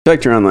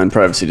Protect your online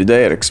privacy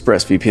today at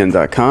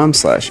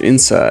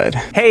expressvpn.com/inside.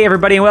 Hey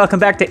everybody, and welcome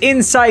back to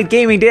Inside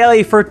Gaming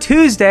Daily for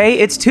Tuesday.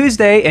 It's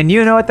Tuesday, and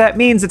you know what that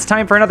means. It's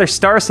time for another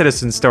Star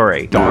Citizen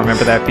story. Don't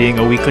remember that being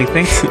a weekly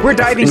thing. We're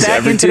diving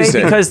back in today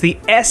because the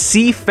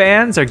SC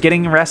fans are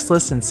getting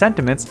restless and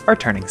sentiments are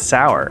turning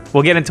sour.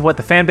 We'll get into what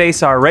the fan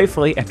base are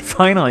rightfully and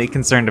finally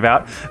concerned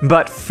about.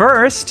 But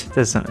first,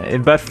 I don't know.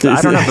 But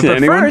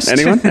Anyone?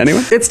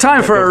 It's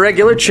time for a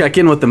regular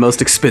check-in with the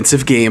most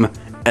expensive game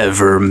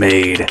ever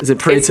made. Is it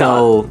Pray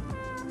Tell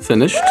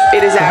finished?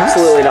 It is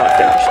absolutely not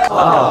finished.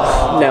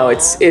 Oh. No,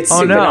 it's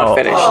super not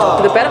finished.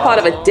 For the better part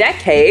of a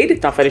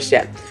decade, not finished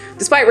yet.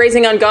 Despite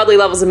raising ungodly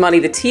levels of money,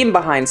 the team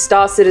behind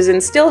Star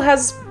Citizen still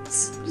has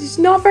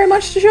not very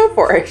much to show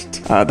for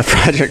it. The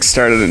project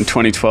started in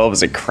 2012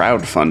 as a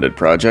crowd-funded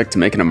project to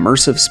make an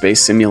immersive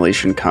space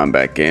simulation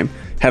combat game.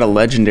 Had a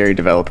legendary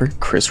developer,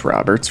 Chris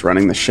Roberts,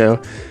 running the show,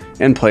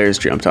 and players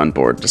jumped on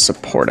board to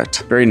support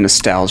it. Very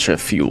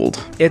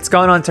nostalgia-fueled. It's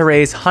gone on to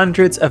raise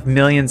hundreds of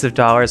millions of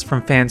dollars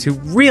from fans who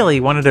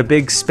really wanted a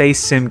big space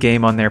sim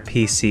game on their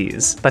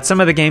PCs. But some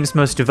of the game's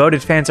most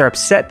devoted fans are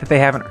upset that they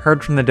haven't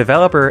heard from the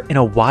developer in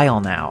a while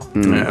now.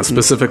 Yeah,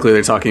 specifically,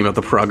 they're talking about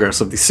the progress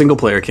of the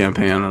single-player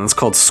campaign, and it's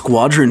called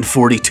Squadron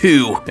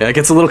 42. Yeah, it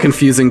gets a little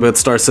confusing, but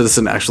Star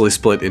Citizen actually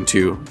split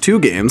into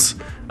two games.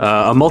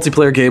 A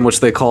multiplayer game which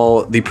they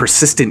call The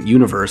Persistent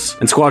Universe,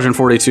 and Squadron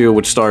 42,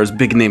 which stars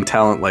big-name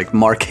talent like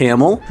Mark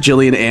Hamill,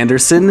 Gillian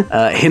Anderson,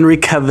 Henry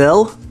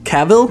Cavill.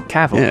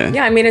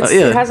 Yeah, I mean,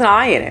 it has an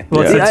I in it.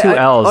 Well, it's two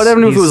L's. I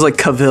don't know if it was like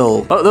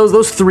Cavill. Oh,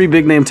 those three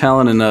big-name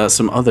talent and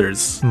some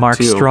others. Mark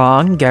too.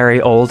 Strong, Gary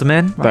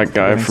Oldman. That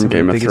guy from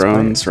Game of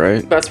Thrones,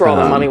 right? That's where all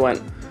the money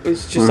went. It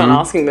was just on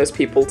asking those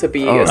people to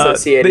be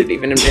associated,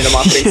 even in a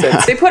marketing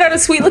sense. They put out a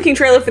sweet-looking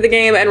trailer for the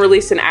game and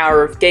released an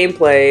hour of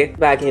gameplay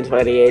back in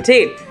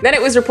 2018. Then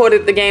it was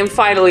reported that the game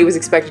finally was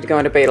expected to go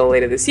into beta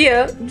later this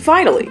year.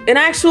 Finally, an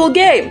actual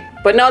game.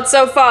 But not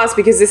so fast,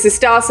 because this is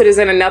Star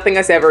Citizen and nothing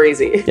is ever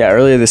easy. Yeah,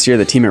 earlier this year,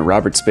 the team at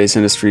Roberts Space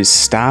Industries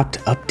stopped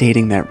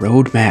updating that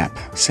roadmap,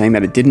 saying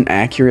that it didn't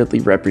accurately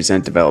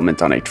represent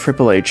development on a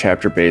AAA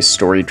chapter-based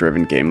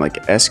story-driven game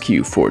like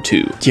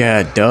SQ42.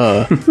 Yeah,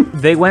 duh.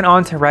 They went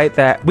on to write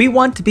that, "We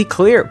want to be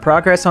clear,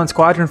 progress on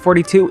Squadron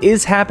 42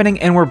 is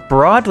happening and we're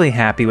broadly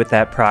happy with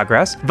that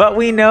progress, but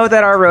we know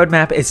that our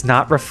roadmap is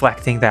not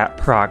reflecting that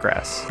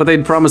progress." But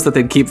they'd promised that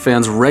they'd keep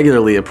fans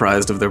regularly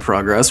apprised of their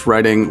progress,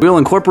 writing, "We'll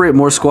incorporate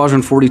more Squadron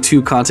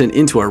 42 content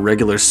into our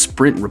regular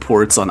sprint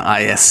reports on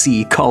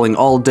ISC, calling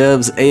all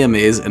devs,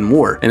 AMAs, and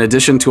more. In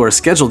addition to our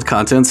scheduled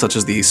content, such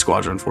as the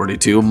Squadron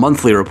 42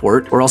 monthly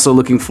report, we're also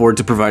looking forward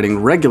to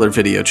providing regular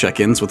video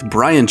check-ins with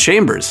Brian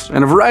Chambers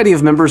and a variety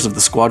of members of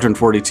the Squadron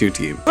 42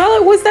 team." Well,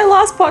 it was that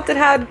last part that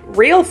had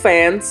real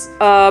fans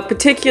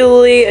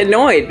particularly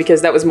annoyed,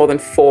 because that was more than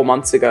 4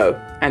 months ago,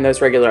 and those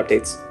regular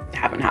updates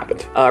haven't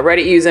happened.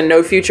 Reddit user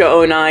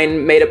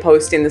NoFuture09 made a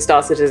post in the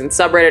Star Citizen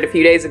subreddit a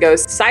few days ago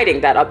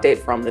citing that update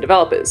from the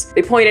developers.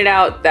 They pointed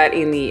out that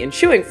in the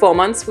ensuing 4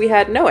 months, we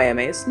had no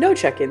AMAs, no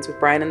check-ins with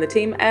Brian and the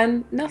team,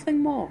 and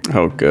nothing more.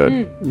 Oh,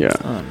 good. Yeah.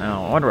 Oh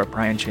no, I wonder what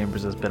Brian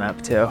Chambers has been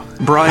up to.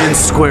 Brian,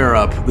 square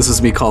up. This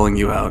is me calling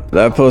you out.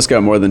 That post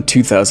got more than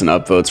 2,000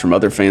 upvotes from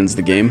other fans of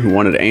the game who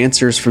wanted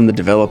answers from the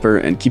developer,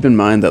 and keep in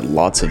mind that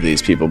lots of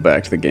these people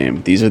backed the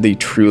game. These are the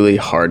truly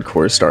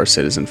hardcore Star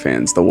Citizen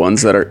fans, the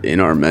ones that are in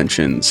our mentions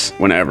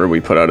whenever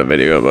we put out a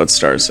video about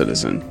Star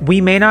Citizen.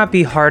 We may not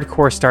be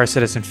hardcore Star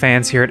Citizen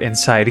fans here at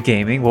Inside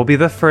Gaming. We'll be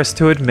the first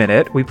to admit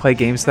it. We play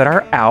games that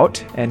are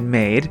out and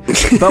made,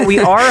 but we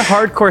are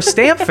hardcore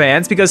Stamp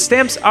fans because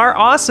stamps are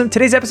awesome.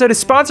 Today's episode is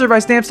sponsored by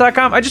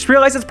Stamps.com. I just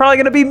realized it's probably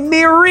going to be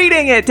me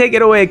reading it. Take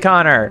it away,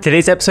 Connor.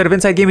 Today's episode of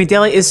Inside Gaming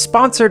Daily is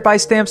sponsored by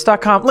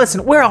Stamps.com.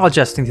 Listen, we're all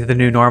adjusting to the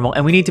new normal,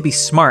 and we need to be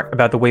smart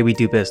about the way we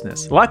do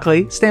business.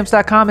 Luckily,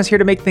 Stamps.com is here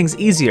to make things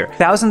easier.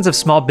 Thousands of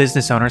small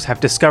business owners have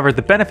discovered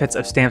the benefits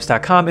of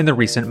Stamps.com in the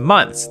recent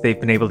months. They've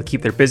been able to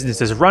keep their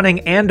businesses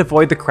running and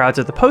avoid the crowds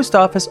at the post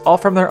office, all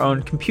from their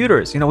own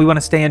computers. You know, we want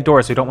to stay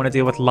indoors. We don't want to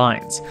deal with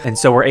lines. And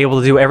so we're able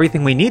to do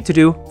everything we need to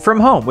do from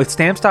home. With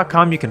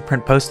Stamps.com, you can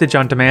print postage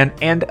on demand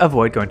and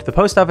avoid going to the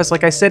post office,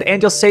 like I said,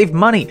 and you'll save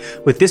money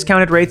with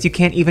discounted rates you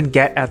can't even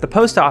get at the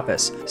post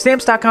office.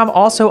 Stamps.com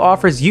also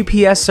offers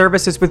UPS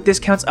services with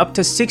discounts up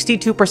to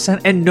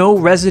 62% and no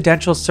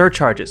residential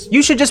surcharges.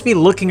 You should just be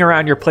looking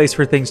around your place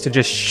for things to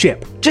just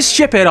ship. Just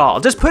ship it all.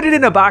 Just put it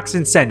in a box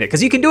and send it,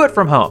 because you can do it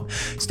from home.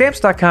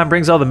 Stamps.com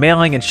brings all the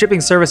mailing and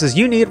shipping services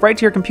you need right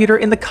to your computer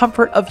in the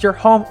comfort of your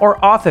home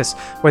or office.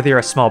 Whether you're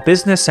a small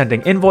business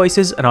sending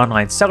invoices, an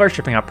online seller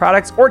shipping out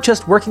products, or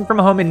just working from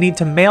home and need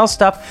to mail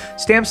stuff,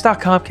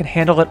 Stamps.com can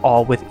handle it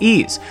all with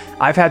ease.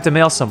 I've had to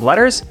mail some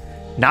letters,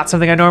 not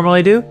something I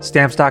normally do.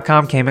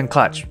 Stamps.com came in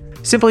clutch.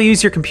 Simply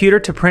use your computer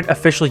to print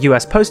official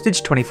US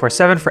postage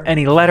 24/7 for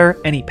any letter,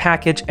 any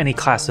package, any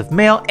class of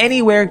mail,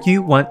 anywhere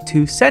you want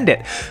to send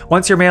it.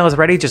 Once your mail is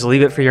ready, just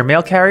leave it for your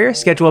mail carrier,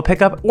 schedule a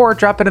pickup, or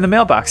drop it in the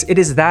mailbox. It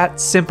is that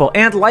simple.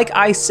 And like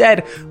I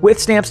said, with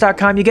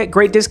Stamps.com, you get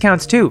great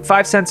discounts too.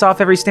 5 cents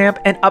off every stamp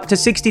and up to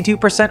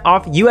 62%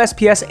 off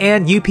USPS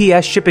and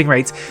UPS shipping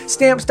rates.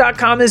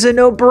 Stamps.com is a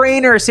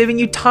no-brainer, saving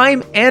you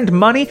time and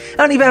money. I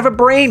don't even have a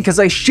brain because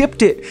I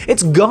shipped it.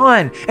 It's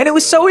gone. And it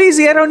was so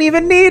easy, I don't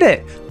even need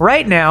it.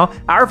 Right now,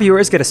 our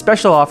viewers get a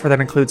special offer that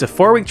includes a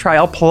 4-week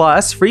trial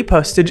plus free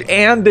postage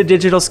and a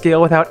digital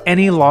scale without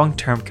any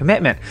long-term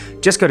commitment.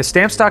 Just go to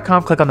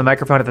Stamps.com, click on the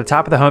microphone at the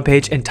top of the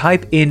homepage, and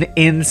type in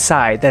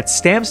INSIDE. That's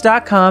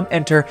Stamps.com,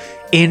 enter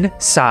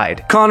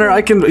INSIDE. Connor,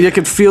 I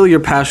could feel your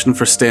passion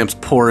for Stamps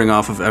pouring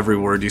off of every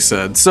word you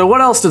said. So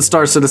what else did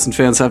Star Citizen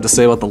fans have to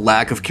say about the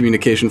lack of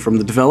communication from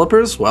the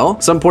developers? Well,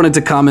 some pointed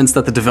to comments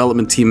that the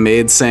development team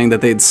made saying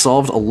that they'd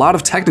solved a lot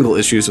of technical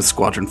issues with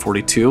Squadron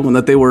 42 and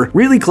that they were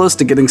really close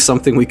to getting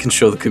something we can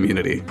show the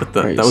community. But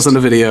that was in a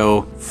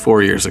video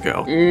 4 years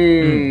ago.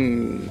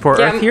 For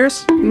Earth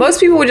years? Most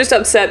people were just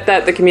upset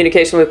that the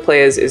communication with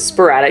players is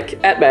sporadic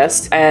at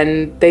best,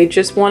 and they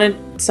just wanted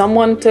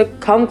someone to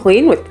come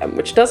clean with them,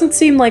 which doesn't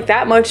seem like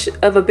that much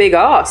of a big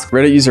ask.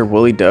 Reddit user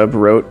Wooly Dub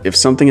wrote, if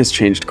something has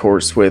changed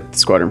course with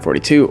Squadron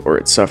 42 or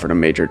it suffered a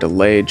major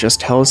delay, just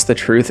tell us the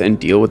truth and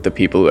deal with the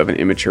people who have an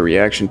immature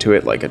reaction to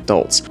it like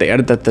adults. They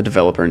added that the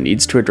developer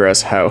needs to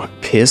address how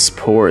piss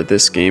poor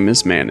this game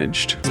is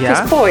managed.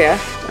 Yeah. Piss poor, yeah.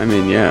 I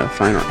mean, yeah,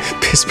 finally.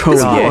 Piss poor,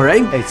 Piss poor,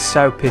 right? It's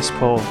so piss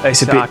poor. I a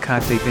bit-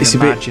 can't even it's a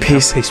bit imagine how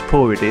piss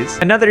poor it is.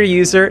 Another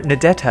user,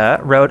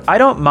 Nadetta, wrote, I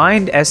don't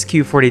mind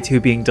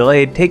SQ42 being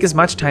delayed. Take as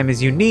much time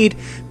as you need,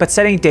 but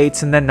setting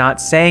dates and then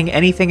not saying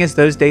anything as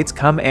those dates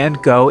come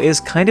and go is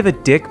kind of a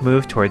dick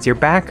move towards your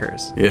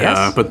backers. Yeah,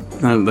 Yes? but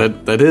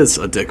that is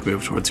a dick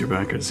move towards your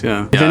backers,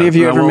 yeah. Have any of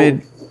you ever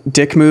made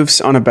dick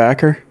moves on a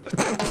backer?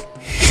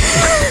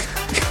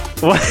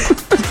 What?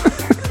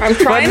 I'm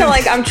trying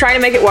to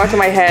make it work in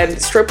my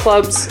head. Strip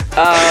clubs,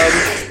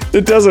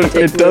 It doesn't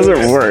moves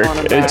work. on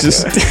a It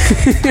just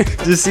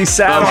Just see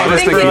sad I was on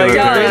thinking like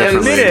a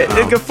a minute,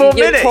 Wow. like a full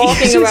you're minute.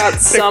 talking about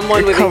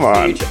someone with Come a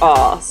on. huge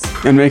ass.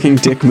 and making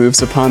dick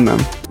moves upon them.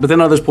 But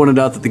then others pointed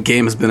out that the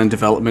game has been in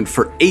development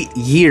for 8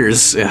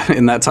 years.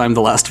 In that time,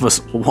 The Last of Us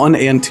 1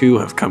 and 2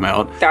 have come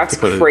out. That's To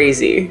put it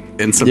crazy.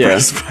 in some Yeah.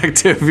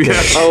 perspective, yeah.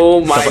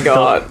 Oh my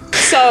god.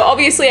 So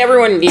obviously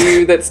everyone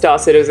knew that Star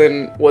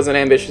Citizen was an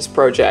ambitious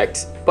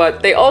project,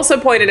 but they also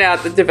pointed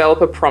out that the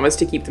developer promised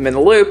to keep them in the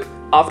loop.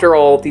 After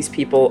all, these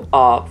people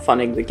are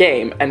funding the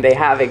game, and they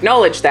have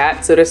acknowledged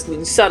that, so to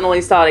suddenly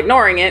start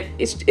ignoring it,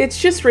 it's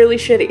just really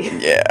shitty.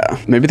 Yeah.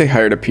 Maybe they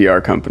hired a PR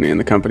company and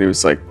the company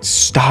was like,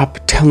 stop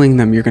telling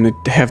them you're going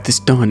to have this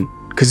done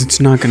because it's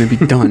not going to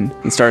be done.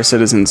 And Star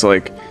Citizen's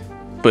like,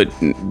 but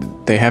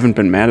they haven't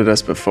been mad at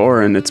us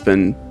before and it's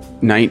been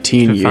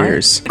 19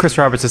 years. Chris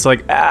Roberts is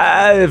like,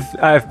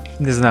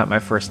 this is not my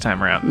first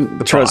time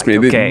around. Trust me,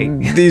 okay.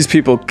 these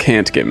people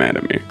can't get mad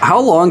at me. How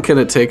long can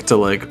it take to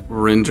like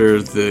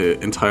render the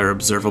entire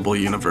observable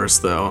universe,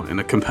 though, in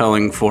a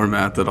compelling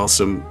format that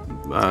also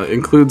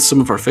includes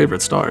some of our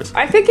favorite stars?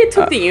 I think it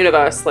took the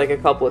universe like a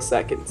couple of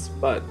seconds,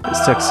 but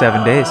This took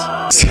 7 days.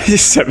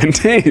 7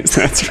 days,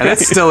 that's right. And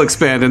it's still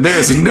expanded. There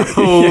is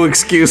no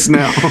excuse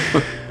now.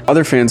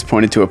 Other fans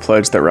pointed to a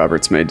pledge that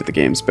Roberts made to the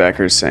game's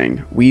backers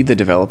saying, we, the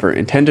developer,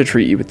 intend to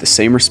treat you with the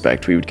same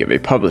respect we would give a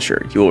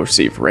publisher. You will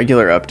receive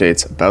regular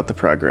updates about the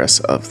progress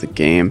of the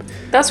game.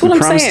 that's what We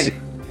I'm promised-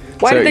 saying.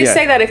 Why So, did they yeah.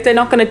 say that if they're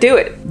not going to do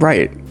it?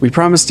 Right. We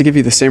promise to give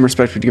you the same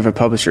respect we'd give a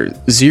publisher.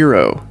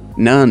 0.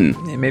 None.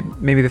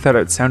 Maybe they thought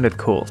it sounded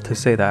cool to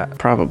say that.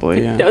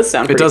 Probably, yeah. It does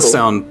sound It pretty does cool.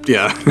 sound,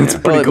 yeah, it's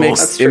Well, pretty it cool.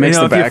 makes, it makes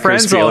You know, the if your backers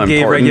friends feel all gave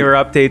important. regular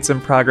updates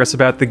and progress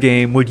about the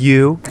game, would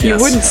you? Yes.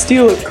 Wouldn't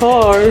steal a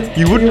car.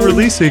 You wouldn't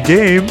release a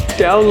game.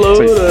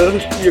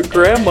 Download your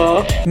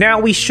grandma. Now,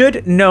 we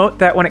should note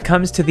that when it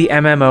comes to the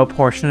MMO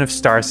portion of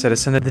Star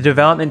Citizen, that the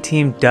development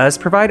team does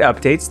provide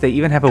updates. They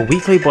even have a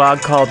weekly blog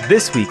called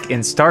This Week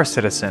in Star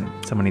Citizen.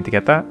 Someone need to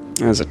get that?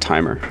 As a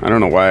timer. I don't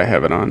know why I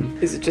have it on.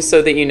 Is it just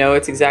so that you know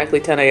it's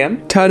exactly 10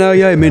 a.m.? 10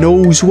 a.m. in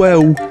all's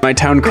well. My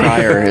town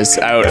crier is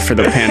out for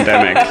the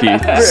pandemic.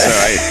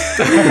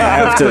 So I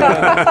have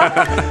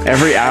to,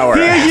 every hour,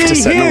 I have to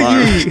set an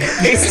alarm.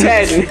 It's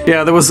 10.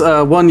 Yeah, there was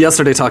one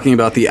yesterday talking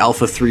about the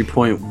Alpha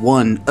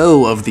 3.10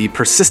 of the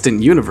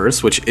Persistent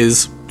Universe, which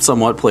is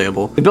somewhat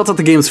playable. They built out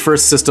the game's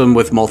first system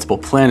with multiple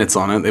planets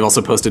on it. They've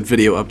also posted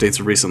video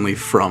updates recently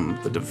from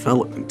the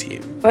development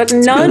team. But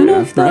none good,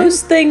 of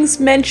those things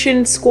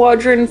mention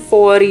Squadron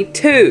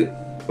 42,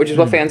 which is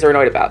what fans are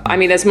annoyed about. I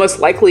mean, there's most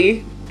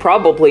likely,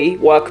 probably,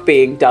 work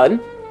being done,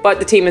 but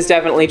the team is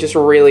definitely just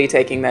really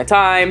taking their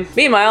time.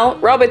 Meanwhile,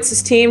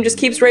 Roberts' team just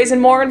keeps raising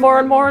more and more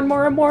and more and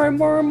more and more and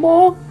more and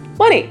more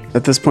money.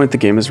 At this point, the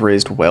game has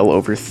raised well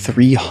over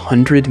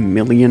 $300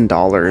 million,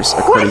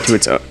 according to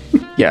its own.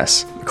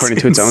 Yes, according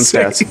to its own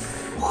stats,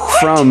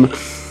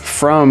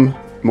 from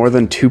more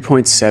than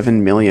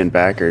 2.7 million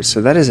backers.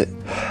 So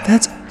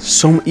that's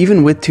so.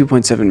 Even with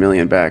 2.7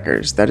 million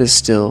backers, that is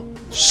still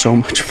So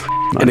much An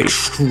money.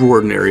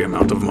 extraordinary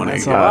amount of money.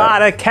 It's a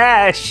lot of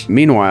cash.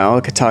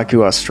 Meanwhile,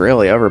 Kotaku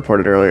Australia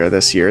reported earlier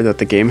this year that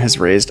the game has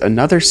raised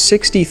another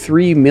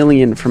 $63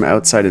 million from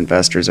outside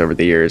investors over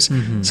the years.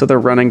 So the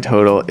running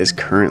total is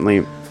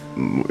currently,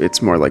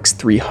 it's more like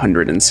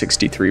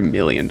 $363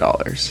 million.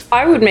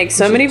 I would make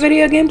so many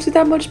video games with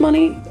that much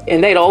money,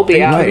 and they'd all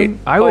be out. might.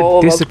 I would All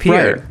of-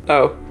 disappear. Right.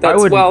 Oh, that's I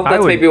would- well. I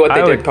That's would- maybe what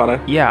they I did, would- Connor.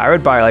 Yeah, I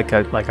would buy like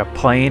a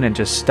plane and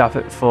just stuff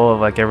it full of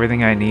like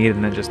everything I need,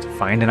 and then just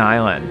find an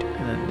island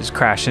and then just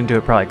crash into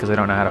it probably because I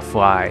don't know how to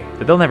fly.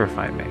 But they'll never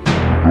find me.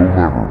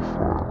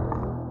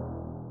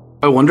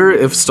 I wonder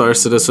if Star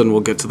Citizen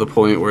will get to the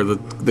point where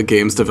the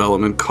game's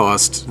development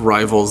cost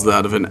rivals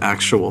that of an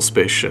actual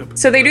spaceship.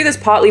 So they do this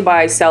partly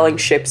by selling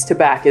ships to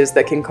backers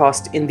that can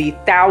cost in the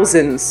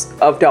thousands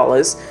of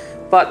dollars.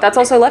 But that's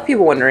also left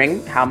people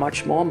wondering, how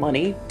much more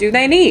money do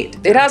they need?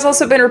 It has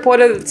also been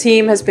reported that the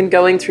team has been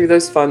going through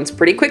those funds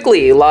pretty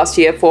quickly. Last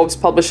year, Forbes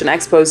published an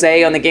expose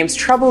on the game's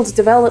troubled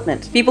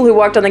development. People who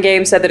worked on the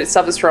game said that it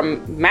suffers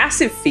from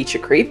massive feature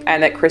creep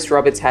and that Chris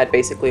Roberts had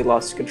basically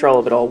lost control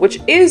of it all, which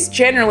is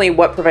generally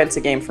what prevents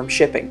a game from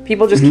shipping.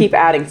 People just keep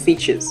adding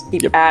features,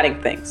 keep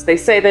adding things. They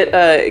say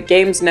that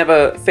games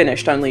never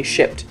finished, only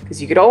shipped,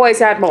 because you could always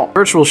add more.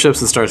 Virtual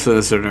ships in Star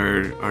Citizen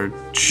are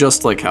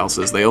just like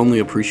houses. They only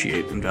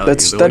appreciate in value.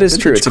 They're That like is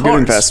true. vintage It's a good cars.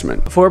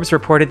 investment. Forbes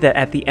reported that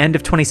at the end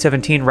of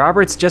 2017,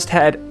 Roberts just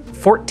had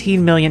 $14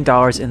 million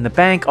in the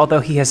bank, although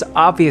he has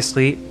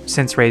obviously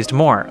since raised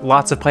more.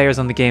 Lots of players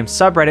on the game's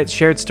subreddit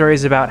shared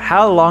stories about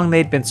how long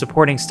they'd been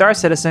supporting Star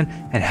Citizen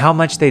and how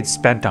much they'd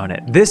spent on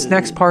it. This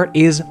next part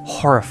is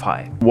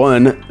horrifying.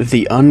 One,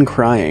 The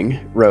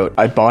Uncrying, wrote,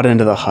 I bought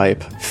into the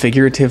hype,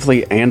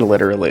 figuratively and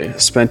literally,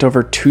 spent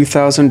over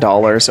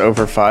 $2,000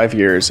 over 5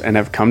 years, and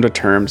have come to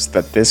terms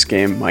that this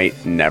game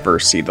might never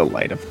see the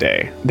light of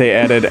day. They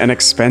added, an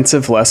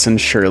expensive lesson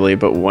surely,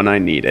 but one I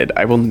needed.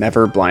 I will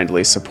never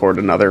blindly support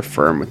another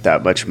firm with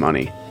that much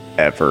money.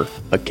 Ever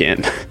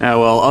again.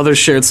 Well, others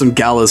shared some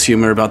gallows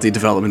humor about the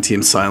development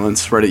team's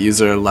silence. Reddit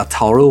user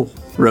Lataro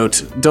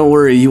wrote, don't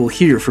worry, you will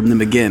hear from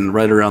them again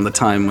right around the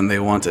time when they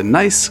want a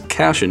nice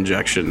cash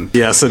injection.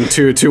 Yes, and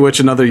to which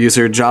another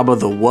user, Jabba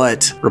the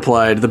What,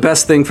 replied, the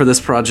best thing for this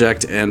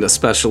project, and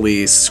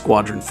especially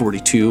Squadron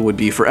 42, would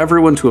be for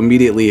everyone to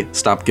immediately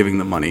stop giving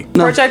them money. The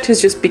project has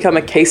just become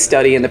a case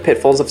study in the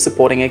pitfalls of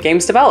supporting a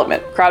game's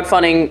development.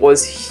 Crowdfunding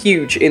was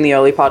huge in the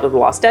early part of the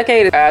last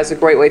decade as a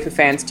great way for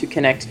fans to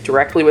connect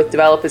directly with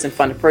developers and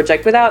fund a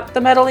project without the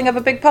meddling of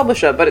a big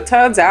publisher. But it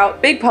turns out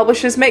big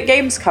publishers make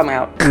games come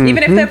out. Even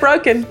if they're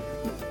broken,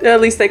 at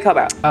least they come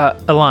out.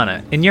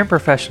 Alana, in your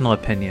professional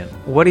opinion,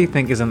 what do you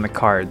think is in the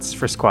cards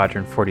for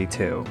Squadron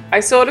 42? I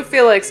sort of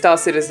feel like Star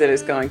Citizen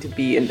is going to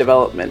be in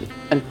development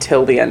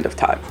until the end of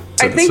time.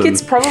 I think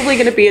it's probably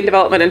going to be in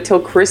development until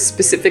Chris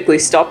specifically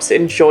stops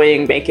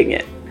enjoying making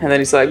it. And then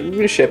he's like, we're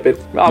gonna ship it.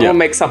 We'll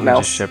make something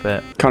else. Just ship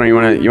it. Connor, you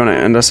wanna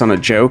end us on a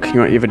joke?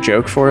 You have a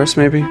joke for us,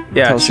 maybe?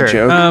 Yeah, Tell us sure. a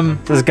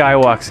joke. This guy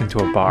walks into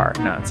a bar.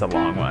 No, it's a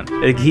long one.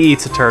 He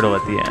eats a turtle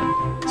at the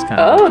end. It's kind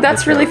of Oh,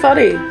 that's really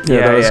funny.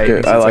 Yeah, that was good.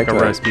 It's I like like a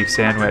that. roast beef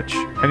sandwich.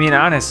 I mean,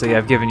 honestly,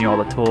 I've given you all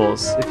the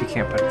tools. If you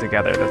can't put it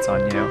together, that's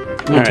on you. All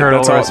right, Turtle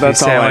that's all, roast beef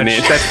that's all I sandwich.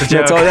 need. That's the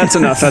joke. That's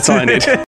enough. That's all I need.